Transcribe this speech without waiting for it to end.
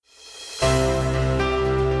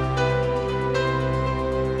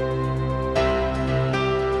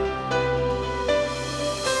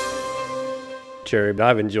Terry.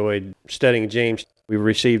 I've enjoyed studying James. We've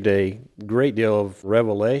received a great deal of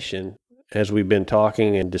revelation as we've been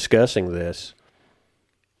talking and discussing this.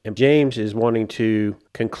 And James is wanting to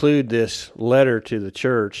conclude this letter to the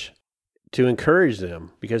church to encourage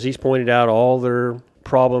them, because he's pointed out all their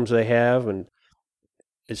problems they have and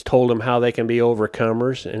it's told them how they can be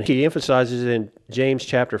overcomers. And he emphasizes in James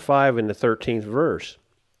chapter 5 in the 13th verse,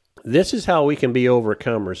 this is how we can be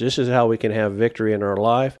overcomers. This is how we can have victory in our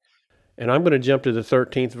life. And I'm going to jump to the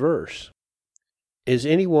 13th verse. Is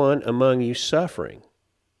anyone among you suffering?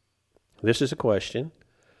 This is a question.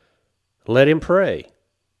 Let him pray.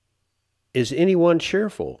 Is anyone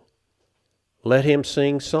cheerful? Let him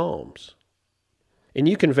sing psalms. And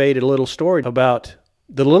you conveyed a little story about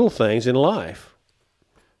the little things in life.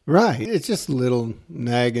 Right. It's just little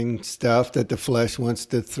nagging stuff that the flesh wants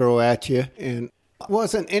to throw at you. And it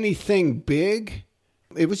wasn't anything big.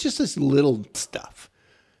 It was just this little stuff.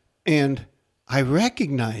 And I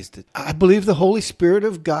recognized it. I believe the Holy Spirit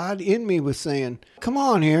of God in me was saying, come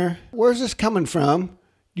on here. Where's this coming from?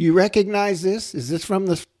 Do you recognize this? Is this from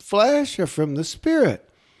the flesh or from the Spirit?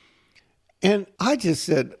 And I just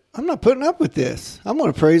said, I'm not putting up with this. I'm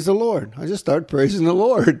going to praise the Lord. I just started praising the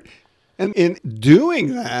Lord. And in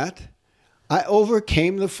doing that, I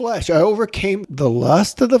overcame the flesh. I overcame the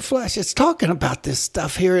lust of the flesh. It's talking about this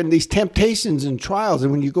stuff here and these temptations and trials.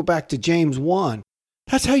 And when you go back to James 1,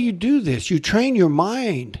 that's how you do this. You train your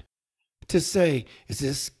mind to say, is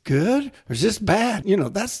this good or is this bad? You know,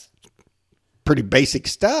 that's pretty basic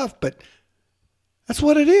stuff, but that's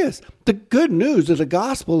what it is. The good news of the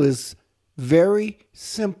gospel is very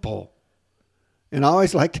simple. And I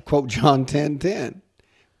always like to quote John 10:10.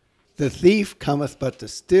 The thief cometh but to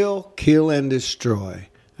steal, kill, and destroy.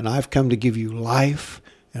 And I've come to give you life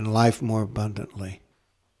and life more abundantly.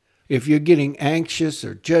 If you're getting anxious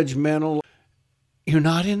or judgmental, you're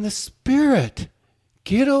not in the Spirit.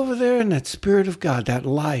 Get over there in that Spirit of God, that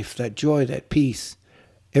life, that joy, that peace,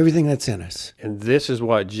 everything that's in us. And this is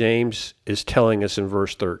what James is telling us in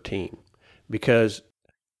verse 13. Because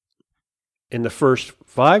in the first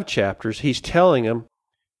 5 chapters, he's telling them,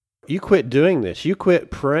 you quit doing this. You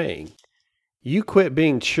quit praying. You quit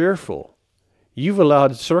being cheerful. You've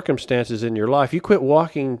allowed circumstances in your life. You quit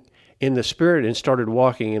walking in the Spirit and started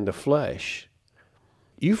walking in the flesh.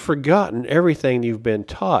 You've forgotten everything you've been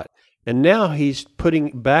taught. And now he's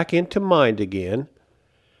putting back into mind again.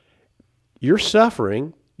 You're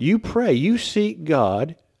suffering. You pray. You seek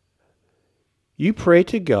God. You pray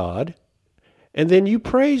to God. And then you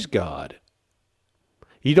praise God.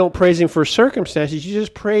 You don't praise him for circumstances. You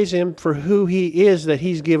just praise him for who he is, that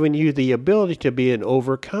he's given you the ability to be an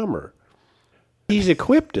overcomer. He's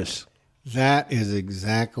equipped us. That is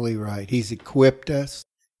exactly right. He's equipped us.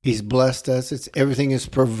 He's blessed us. Everything is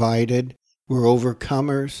provided. We're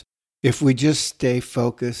overcomers if we just stay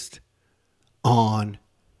focused on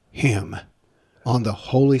him, on the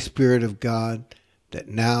Holy Spirit of God that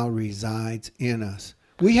now resides in us.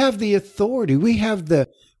 We have the authority. We have the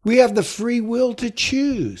free will to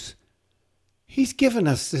choose. He's given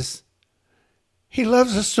us this. He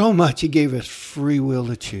loves us so much, he gave us free will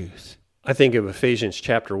to choose. I think of Ephesians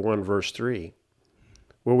chapter 1, verse 3,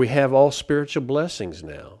 where we have all spiritual blessings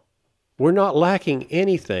now. We're not lacking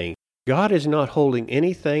anything. God is not holding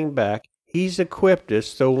anything back. He's equipped us,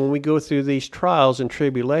 so when we go through these trials and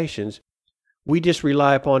tribulations, we just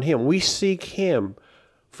rely upon him. We seek him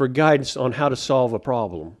for guidance on how to solve a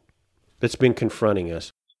problem that's been confronting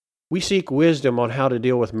us. We seek wisdom on how to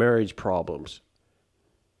deal with marriage problems,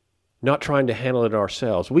 not trying to handle it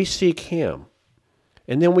ourselves. We seek him.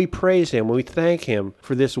 And then we praise him. We thank him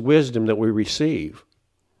for this wisdom that we receive.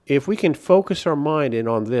 If we can focus our mind in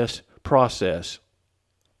on this process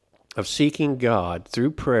of seeking God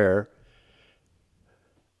through prayer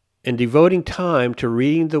and devoting time to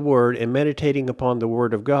reading the Word and meditating upon the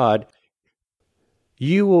Word of God,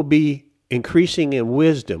 you will be increasing in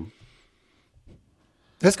wisdom.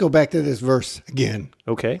 Let's go back to this verse again.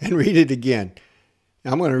 Okay. And read it again.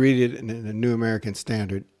 I'm going to read it in the New American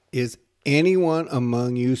Standard. Is anyone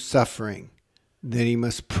among you suffering? Then he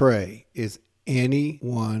must pray. Is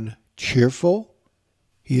anyone cheerful?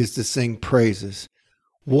 He is to sing praises.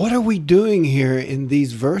 What are we doing here in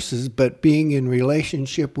these verses but being in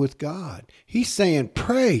relationship with God? He's saying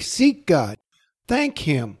pray, seek God, thank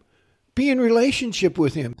him, be in relationship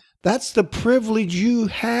with him. That's the privilege you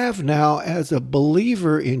have now as a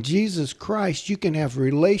believer in Jesus Christ. You can have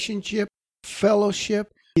relationship,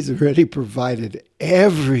 fellowship. He's already provided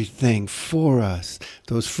everything for us.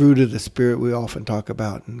 Those fruit of the Spirit we often talk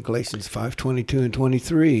about in Galatians 5:22 and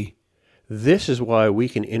 23. This is why we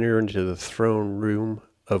can enter into the throne room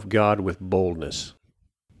of God with boldness.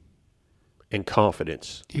 and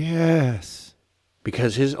confidence. Yes.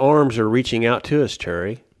 Because his arms are reaching out to us,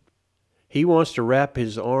 Terry. He wants to wrap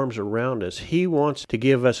his arms around us. He wants to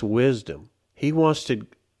give us wisdom. He wants to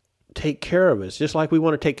take care of us, just like we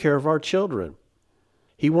want to take care of our children.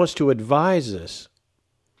 He wants to advise us,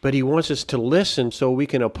 but he wants us to listen so we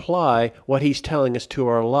can apply what he's telling us to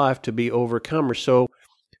our life to be overcomers, so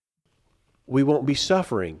we won't be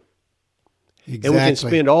suffering. Exactly. And we can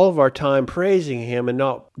spend all of our time praising him and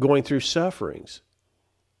not going through sufferings.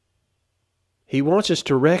 He wants us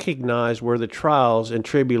to recognize where the trials and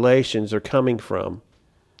tribulations are coming from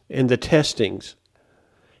and the testings.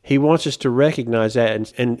 He wants us to recognize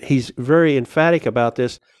that, and he's very emphatic about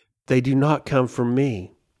this. They do not come from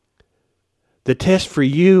me. The test for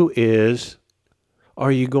you is,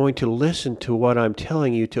 are you going to listen to what I'm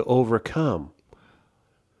telling you to overcome?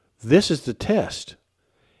 This is the test.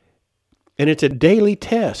 And it's a daily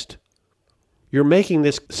test. You're making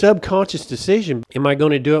this subconscious decision. Am I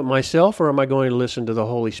going to do it myself, or am I going to listen to the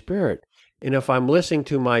Holy Spirit? And if I'm listening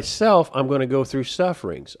to myself, I'm going to go through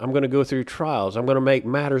sufferings. I'm going to go through trials. I'm going to make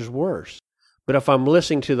matters worse. But if I'm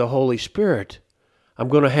listening to the Holy Spirit, I'm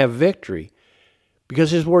going to have victory. Because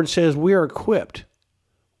his word says we are equipped.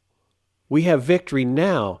 We have victory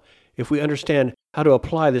now if we understand how to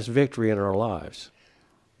apply this victory in our lives.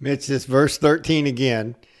 Mitch, this verse 13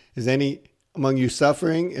 again. Is any among you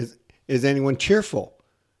suffering? Is anyone cheerful?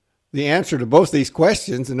 The answer to both these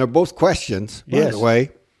questions, and they're both questions, by the way,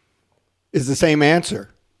 is the same answer.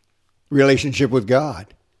 Relationship with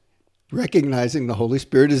God. Recognizing the Holy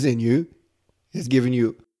Spirit is in you, has given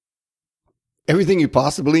you everything you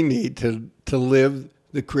possibly need to live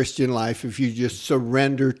the Christian life if you just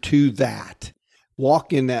surrender to that.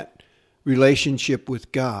 Walk in that relationship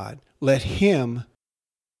with God. Let him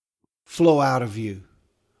flow out of you.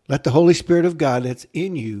 Let the Holy Spirit of God that's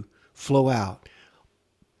in you flow out.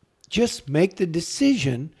 Just make the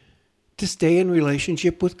decision to stay in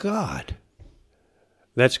relationship with God.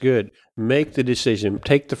 That's good. Make the decision.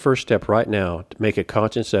 Take the first step right now to make a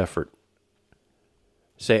conscious effort.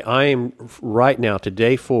 Say, I am right now,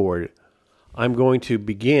 today forward, I'm going to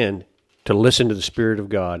begin to listen to the Spirit of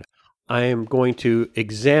God. I am going to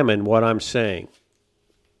examine what I'm saying.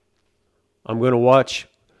 I'm going to watch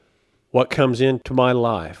what comes into my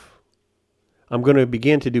life. I'm going to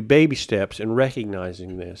begin to do baby steps in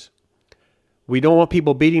recognizing this. We don't want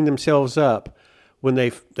people beating themselves up when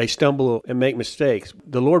they stumble and make mistakes.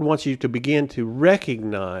 The Lord wants you to begin to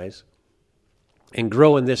recognize and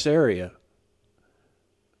grow in this area.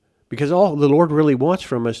 Because all the Lord really wants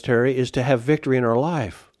from us, Terry, is to have victory in our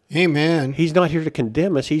life. Amen. He's not here to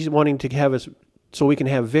condemn us. He's wanting to have us so we can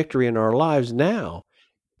have victory in our lives now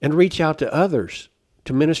and reach out to others,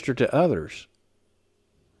 to minister to others.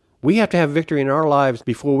 We have to have victory in our lives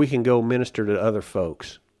before we can go minister to other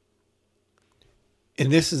folks.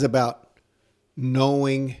 And this is about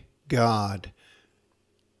knowing God,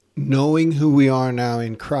 knowing who we are now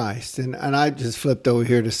in Christ. And I just flipped over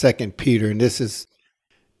here to 2 Peter, and this is,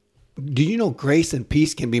 do you know grace and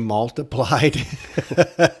peace can be multiplied?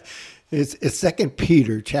 It's 2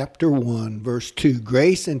 Peter chapter 1, verse 2.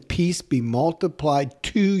 Grace and peace be multiplied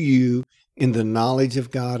to you in the knowledge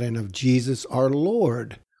of God and of Jesus our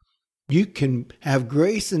Lord. You can have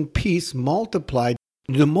grace and peace multiplied.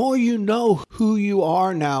 The more you know who you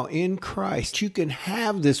are now in Christ, you can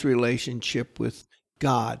have this relationship with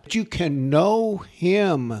God. You can know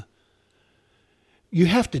him. You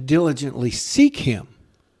have to diligently seek him.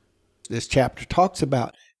 This chapter talks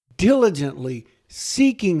about diligently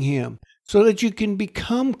seeking him so that you can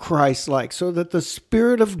become Christ-like, so that the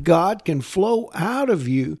Spirit of God can flow out of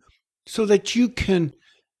you, so that you can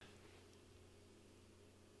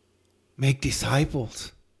make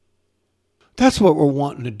disciples. That's what we're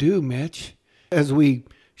wanting to do, Mitch. As we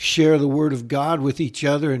share the Word of God with each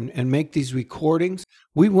other and make these recordings,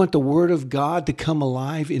 we want the Word of God to come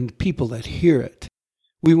alive in the people that hear it.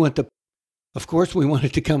 Of course, we want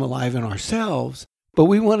it to come alive in ourselves, but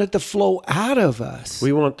we want it to flow out of us.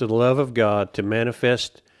 We want the love of God to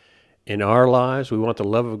manifest in our lives. We want the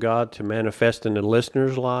love of God to manifest in the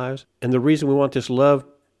listeners' lives. And the reason we want this love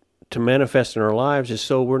to manifest in our lives is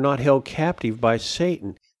so we're not held captive by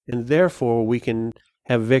Satan. And therefore, we can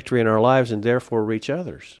have victory in our lives and therefore reach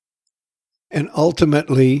others. And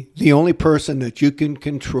ultimately, the only person that you can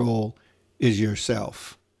control is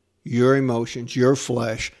yourself, your emotions, your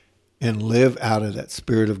flesh, and live out of that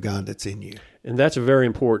Spirit of God that's in you. And that's a very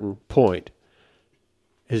important point,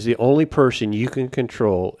 is the only person you can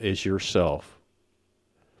control is yourself.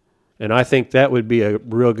 And I think that would be a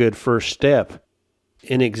real good first step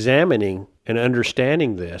in examining and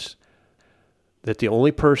understanding this, that the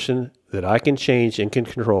only person that I can change and can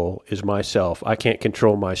control is myself. I can't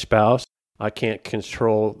control my spouse. I can't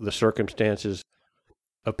control the circumstances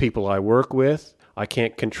of people I work with. I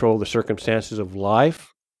can't control the circumstances of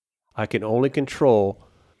life. I can only control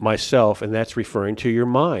myself, and that's referring to your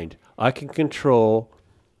mind. I can control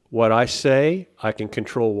what I say. I can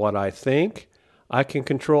control what I think. I can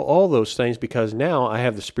control all those things because now I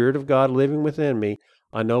have the Spirit of God living within me.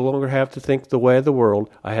 I no longer have to think the way of the world.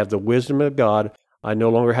 I have the wisdom of God. I no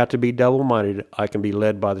longer have to be double-minded. I can be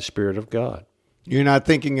led by the Spirit of God. You're not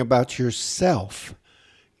thinking about yourself.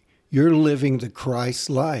 You're living the Christ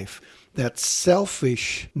life. That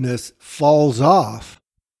selfishness falls off.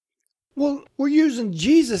 Well, we're using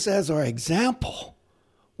Jesus as our example.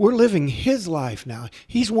 We're living his life now.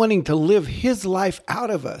 He's wanting to live his life out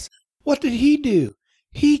of us. What did he do?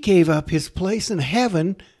 He gave up his place in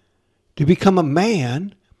heaven to become a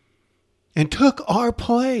man and took our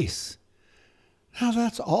place. Now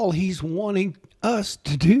that's all he's wanting us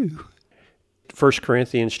to do. 1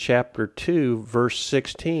 Corinthians chapter 2, verse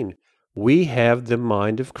 16. We have the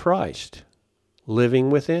mind of Christ living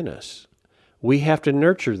within us. We have to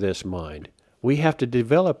nurture this mind. We have to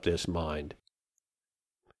develop this mind.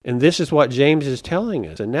 And this is what James is telling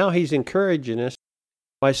us. And now he's encouraging us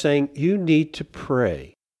by saying, you need to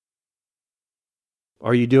pray.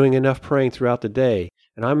 Are you doing enough praying throughout the day?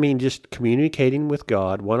 And I mean just communicating with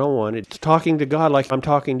God one-on-one. It's talking to God like I'm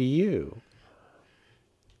talking to you.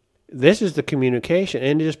 This is the communication,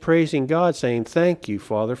 and just praising God, saying, thank you,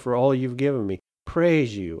 Father, for all you've given me.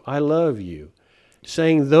 Praise you. I love you.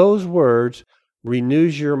 Saying those words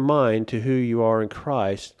renews your mind to who you are in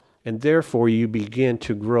Christ, and therefore you begin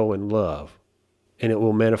to grow in love, and it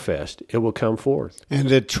will manifest. It will come forth. And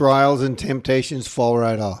the trials and temptations fall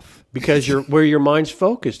right off. Because where your mind's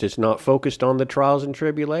focused, it's not focused on the trials and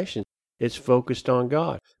tribulations. It's focused on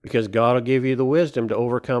God, because God will give you the wisdom to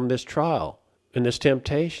overcome this trial and this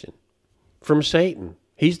temptation from Satan.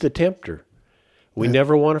 He's the tempter. We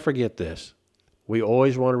never want to forget this. We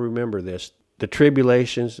always want to remember this. The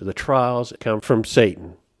tribulations, the trials come from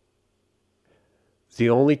Satan. The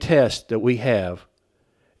only test that we have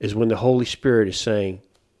is when the Holy Spirit is saying,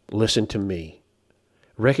 listen to me.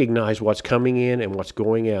 Recognize what's coming in and what's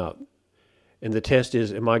going out. And the test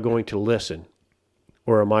is, am I going to listen?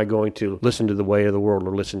 Or am I going to listen to the way of the world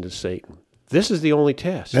or listen to Satan? This is the only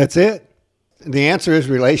test. That's it. The answer is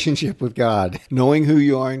relationship with God, knowing who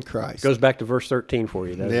you are in Christ. Goes back to verse 13 for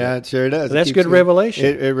you, doesn't it? Yeah, it sure does. And that's good revelation.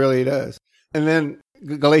 It really does. And then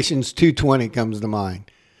Galatians 2:20 comes to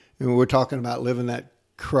mind. And we're talking about living that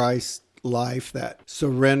Christ life, that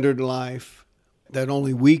surrendered life that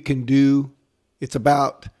only we can do. It's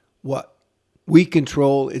about what we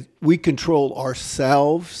control. We control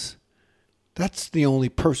ourselves. That's the only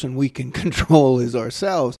person we can control is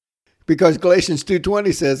ourselves. Because Galatians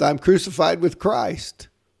 2:20 says, I'm crucified with Christ.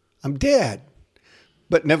 I'm dead,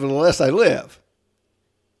 but nevertheless I live.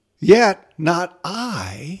 Yet not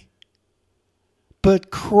I,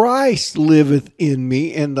 but Christ liveth in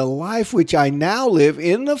me, and the life which I now live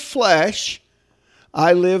in the flesh,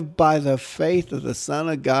 I live by the faith of the Son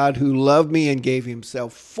of God who loved me and gave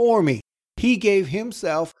himself for me. He gave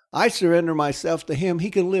himself. I surrender myself to him. He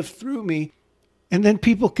can live through me. And then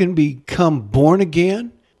people can become born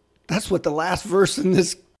again. That's what the last verse in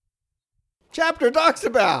this chapter talks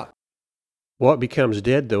about. What becomes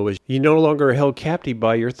dead, though, is you no longer are held captive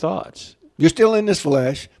by your thoughts. You're still in this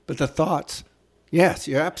flesh, but the thoughts, yes,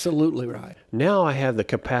 you're absolutely right. Now I have the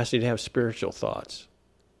capacity to have spiritual thoughts.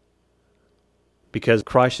 Because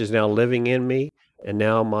Christ is now living in me, and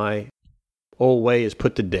now my old way is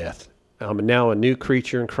put to death. I'm now a new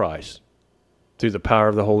creature in Christ through the power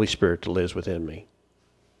of the Holy Spirit that lives within me.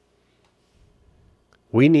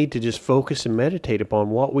 We need to just focus and meditate upon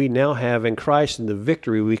what we now have in Christ and the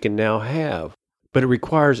victory we can now have. But it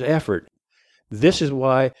requires effort. This is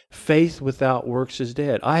why faith without works is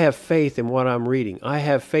dead. I have faith in what I'm reading. I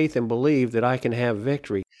have faith and believe that I can have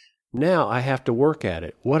victory. Now I have to work at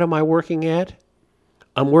it. What am I working at?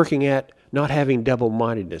 I'm working at not having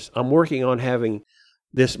double-mindedness. I'm working on having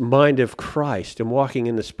this mind of Christ and walking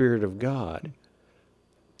in the Spirit of God.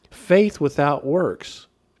 Faith without works.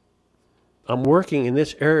 I'm working in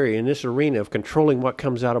this area, in this arena of controlling what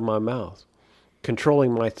comes out of my mouth,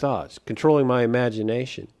 controlling my thoughts, controlling my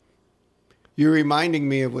imagination. You're reminding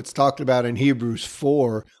me of what's talked about in Hebrews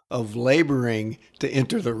 4 of laboring to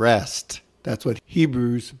enter the rest. That's what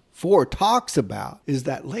Hebrews 4 talks about, is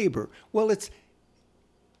that labor. Well, it's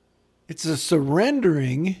a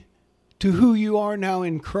surrendering to who you are now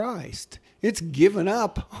in Christ. It's giving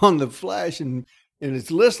up on the flesh and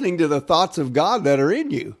it's listening to the thoughts of God that are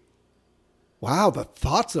in you. Wow, the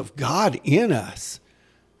thoughts of God in us.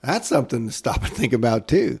 That's something to stop and think about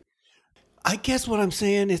too. I guess what I'm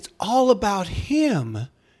saying, it's all about him.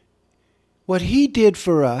 What he did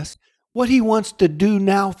for us, what he wants to do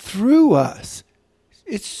now through us.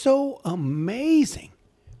 It's so amazing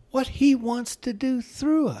what he wants to do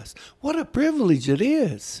through us. What a privilege it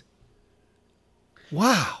is.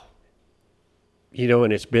 Wow. You know,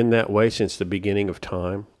 and it's been that way since the beginning of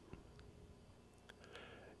time.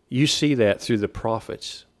 You see that through the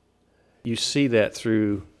prophets. You see that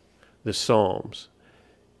through the Psalms.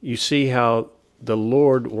 You see how the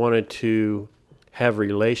Lord wanted to have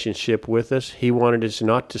relationship with us. He wanted us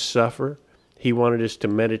not to suffer. He wanted us to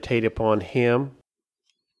meditate upon him,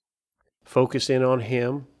 focus in on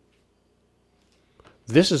him.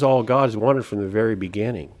 This is all God has wanted from the very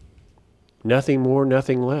beginning. Nothing more,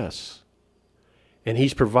 nothing less. And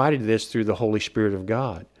he's provided this through the Holy Spirit of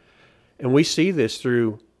God. And we see this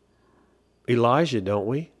through Elijah, don't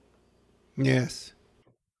we? Yes.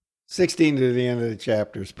 16 to the end of the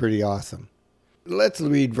chapter is pretty awesome. Let's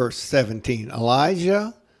read verse 17.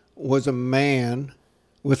 Elijah was a man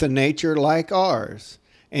with a nature like ours,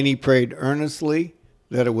 and he prayed earnestly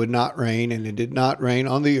that it would not rain, and it did not rain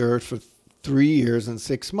on the earth for 3 years and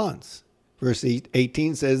 6 months. Verse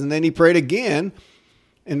 18 says, and then he prayed again,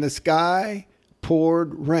 and the sky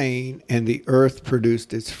poured rain, and the earth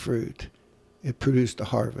produced its fruit. It produced a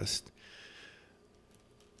harvest.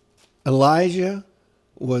 Elijah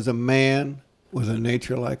was a man with a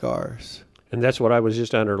nature like ours. And that's what I was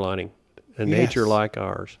just underlining. A nature like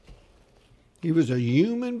ours. He was a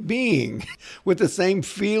human being with the same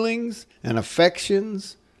feelings and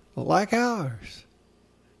affections like ours.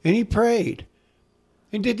 And he prayed.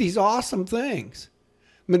 He did these awesome things.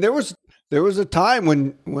 I mean, there was a time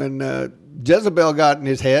when Jezebel got in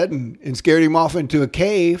his head and scared him off into a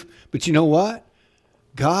cave. But you know what?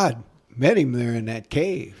 God met him there in that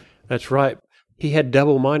cave. That's right. He had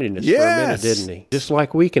double-mindedness for a minute, didn't he? Just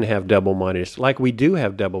like we can have double-mindedness, like we do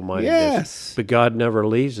have double-mindedness. Yes. But God never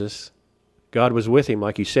leaves us. God was with him,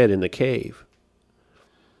 like you said, in the cave.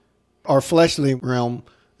 Our fleshly realm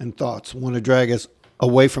and thoughts want to drag us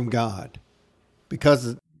away from God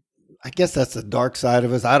because I guess that's the dark side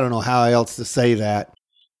of us. I don't know how else to say that,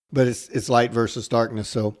 but it's light versus darkness.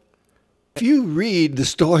 So if you read the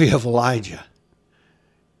story of Elijah,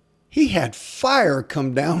 he had fire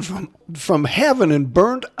come down from heaven and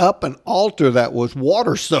burned up an altar that was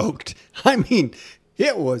water soaked. I mean,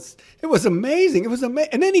 it was amazing. It was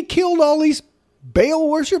amazing. And then he killed all these Baal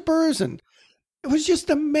worshipers, and it was just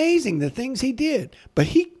amazing the things he did. But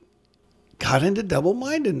he got into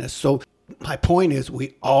double-mindedness. So my point is,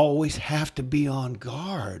 we always have to be on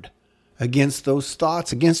guard against those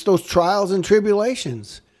thoughts, against those trials and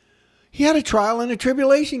tribulations. He had a trial and a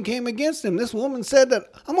tribulation came against him. This woman said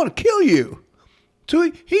that, I'm going to kill you. So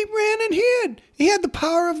he ran and hid. He had the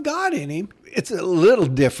power of God in him. It's a little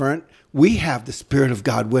different. We have the Spirit of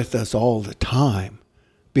God with us all the time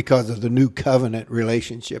because of the new covenant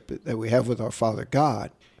relationship that we have with our Father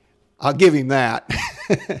God. I'll give him that.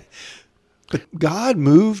 But God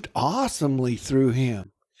moved awesomely through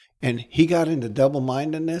him. And he got into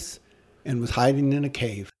double-mindedness and was hiding in a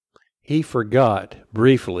cave. He forgot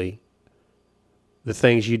briefly the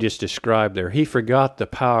things you just described there. He forgot the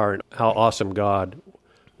power and how awesome God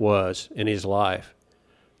was in his life,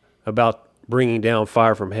 about bringing down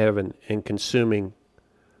fire from heaven and consuming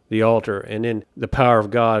the altar, and then the power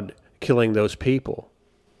of God killing those people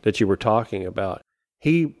that you were talking about.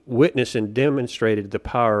 He witnessed and demonstrated the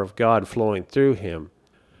power of God flowing through him,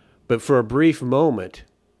 but for a brief moment,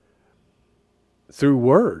 through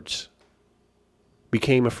words,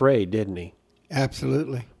 became afraid, didn't he?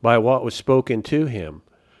 Absolutely. By what was spoken to him.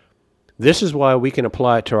 This is why we can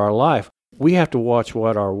apply it to our life. We have to watch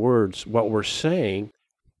what our words, what we're saying,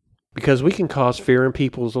 because we can cause fear in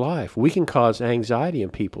people's life. We can cause anxiety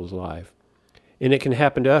in people's life. And it can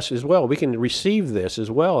happen to us as well. We can receive this as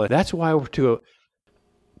well. That's why we're to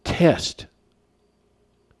test.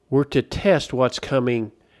 We're to test what's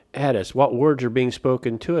coming at us, what words are being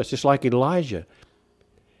spoken to us, just like Elijah.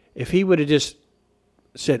 If he would have just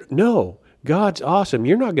said, no, God's awesome.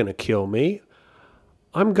 You're not going to kill me.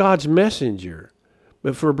 I'm God's messenger.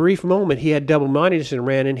 But for a brief moment, he had double-mindedness and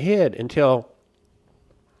ran and hid until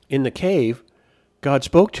in the cave, God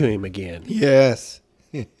spoke to him again. Yes.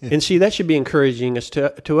 And see, that should be encouraging us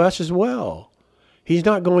to us as well. He's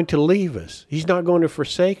not going to leave us. He's not going to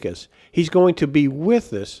forsake us. He's going to be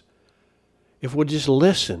with us if we'll just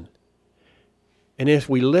listen. And if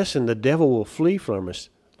we listen, the devil will flee from us,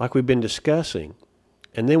 like we've been discussing.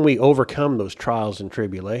 And then we overcome those trials and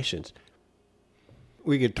tribulations.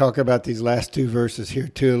 We could talk about these last two verses here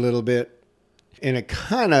too a little bit. And it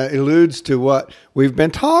kind of alludes to what we've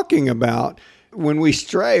been talking about. When we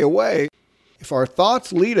stray away, if our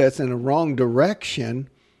thoughts lead us in a wrong direction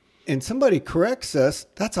and somebody corrects us,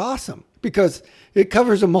 that's awesome because it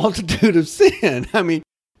covers a multitude of sin. I mean,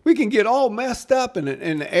 we can get all messed up in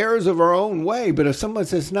the errors of our own way. But if someone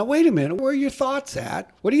says, now, wait a minute, where are your thoughts at?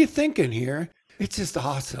 What are you thinking here? It's just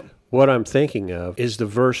awesome. What I'm thinking of is the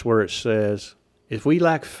verse where it says, if we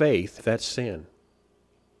lack faith, that's sin.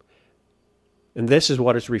 And this is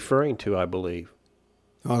what it's referring to, I believe.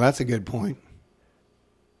 Oh, that's a good point.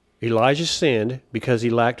 Elijah sinned because he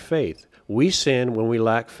lacked faith. We sin when we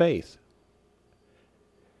lack faith.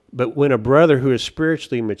 But when a brother who is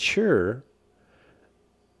spiritually mature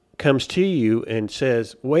comes to you and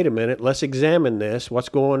says, wait a minute, let's examine this, what's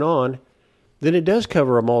going on, then it does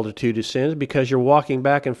cover a multitude of sins because you're walking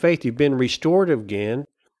back in faith. You've been restored again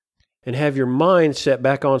and have your mind set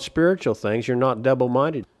back on spiritual things. You're not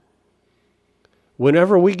double-minded.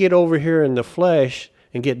 Whenever we get over here in the flesh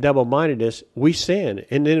and get double-mindedness, we sin.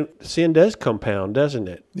 And then sin does compound, doesn't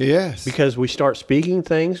it? Yes. Because we start speaking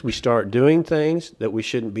things, we start doing things that we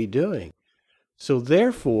shouldn't be doing. So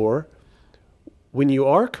therefore, when you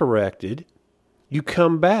are corrected, you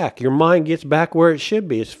come back. Your mind gets back where it should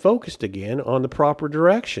be. It's focused again on the proper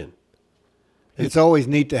direction. It's always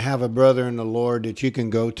neat to have a brother in the Lord that you can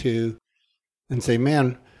go to and say,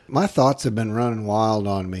 man, my thoughts have been running wild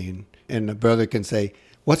on me. And the brother can say,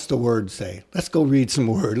 what's the word say? Let's go read some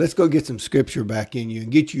word. Let's go get some scripture back in you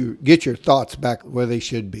and get your thoughts back where they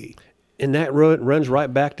should be. And that runs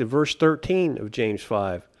right back to verse 13 of James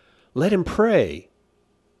 5. Let him pray.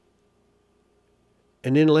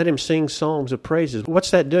 And then let him sing psalms of praises.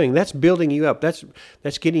 What's that doing? That's building you up. That's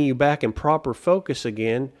getting you back in proper focus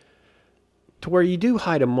again to where you do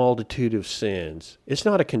hide a multitude of sins. It's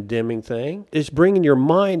not a condemning thing. It's bringing your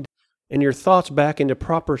mind and your thoughts back into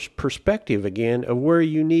proper perspective again of where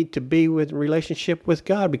you need to be with relationship with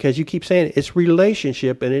God, because you keep saying it's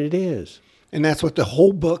relationship, and it is. And that's what the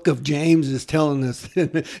whole book of James is telling us.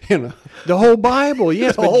 The whole Bible,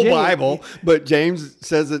 yes. The whole Bible, but James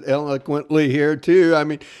says it eloquently here too. I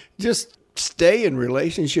mean, just stay in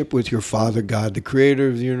relationship with your Father God, the creator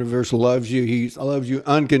of the universe loves you. He loves you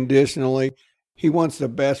unconditionally. He wants the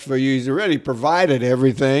best for you. He's already provided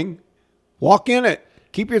everything. Walk in it.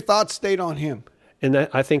 Keep your thoughts stayed on him. And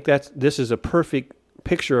I think this is a perfect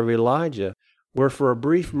picture of Elijah, where for a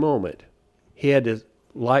brief moment he had the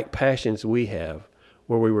like passions we have,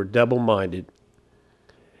 where we were double-minded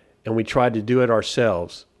and we tried to do it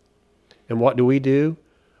ourselves. And what do?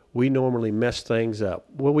 We normally mess things up.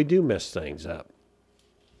 Well, we do mess things up.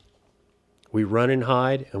 We run and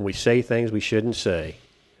hide and we say things we shouldn't say,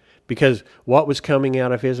 because what was coming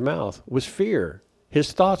out of his mouth was fear.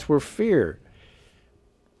 His thoughts were fear.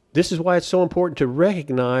 This is why it's so important to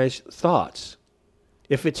recognize thoughts.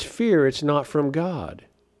 If it's fear, it's not from God.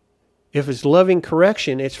 If it's loving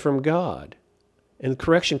correction, it's from God. And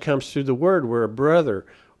correction comes through the Word, where a brother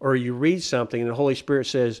or you read something and the Holy Spirit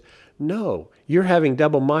says, no, you're having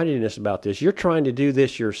double-mindedness about this. You're trying to do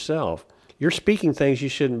this yourself. You're speaking things you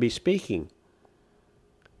shouldn't be speaking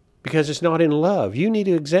because it's not in love. You need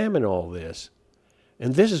to examine all this.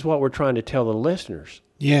 And this is what we're trying to tell the listeners.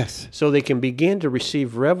 Yes. So they can begin to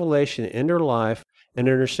receive revelation in their life and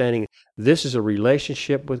understanding this is a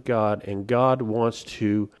relationship with God, and God wants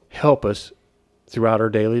to help us throughout our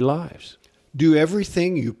daily lives. Do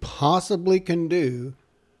everything you possibly can do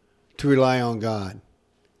to rely on God.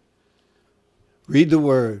 Read the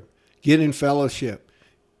Word. Get in fellowship.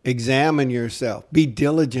 Examine yourself. Be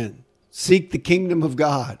diligent. Seek the kingdom of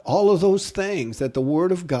God. All of those things that the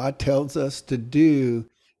Word of God tells us to do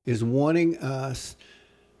is wanting us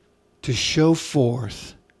to show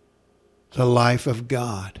forth the life of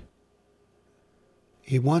God.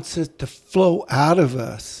 He wants it to flow out of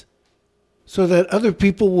us so that other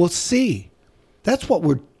people will see. That's what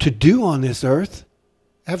we're to do on this earth.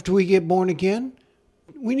 After we get born again,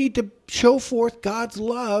 we need to show forth God's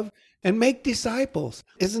love and make disciples.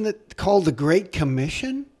 Isn't it called the Great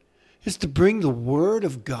Commission? It's to bring the Word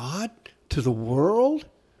of God to the world.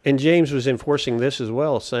 And James was enforcing this as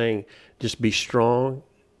well, saying just be strong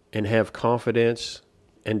and have confidence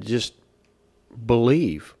and just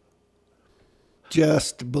believe.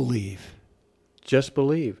 Just believe. Just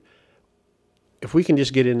believe. If we can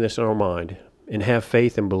just get in this in our mind and have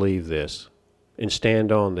faith and believe this and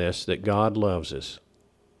stand on this, that God loves us.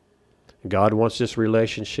 God wants this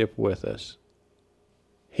relationship with us.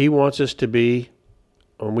 He wants us to be,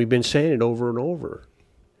 and we've been saying it over and over,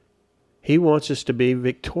 He wants us to be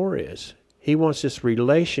victorious. He wants this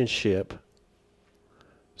relationship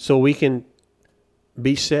so we can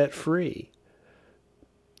be set free.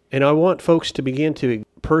 And I want folks to begin to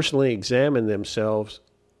personally examine themselves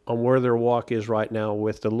on where their walk is right now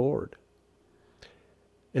with the Lord.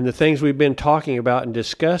 And the things we've been talking about and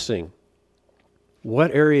discussing,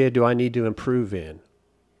 what area do I need to improve in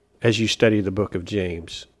as you study the book of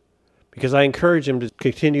James? Because I encourage them to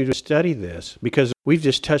continue to study this, because we've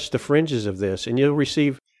just touched the fringes of this, and you'll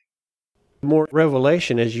receive more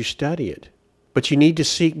revelation as you study it. But you need to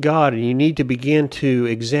seek God, and you need to begin to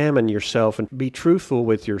examine yourself and be truthful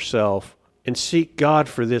with yourself and seek God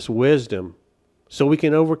for this wisdom so we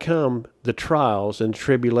can overcome the trials and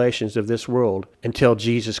tribulations of this world until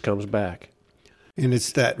Jesus comes back. And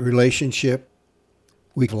it's that relationship.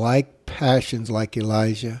 We like passions like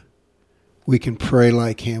Elijah. We can pray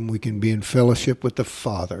like him. We can be in fellowship with the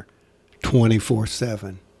Father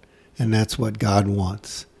 24/7. And that's what God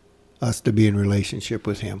wants, us to be in relationship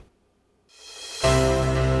with him.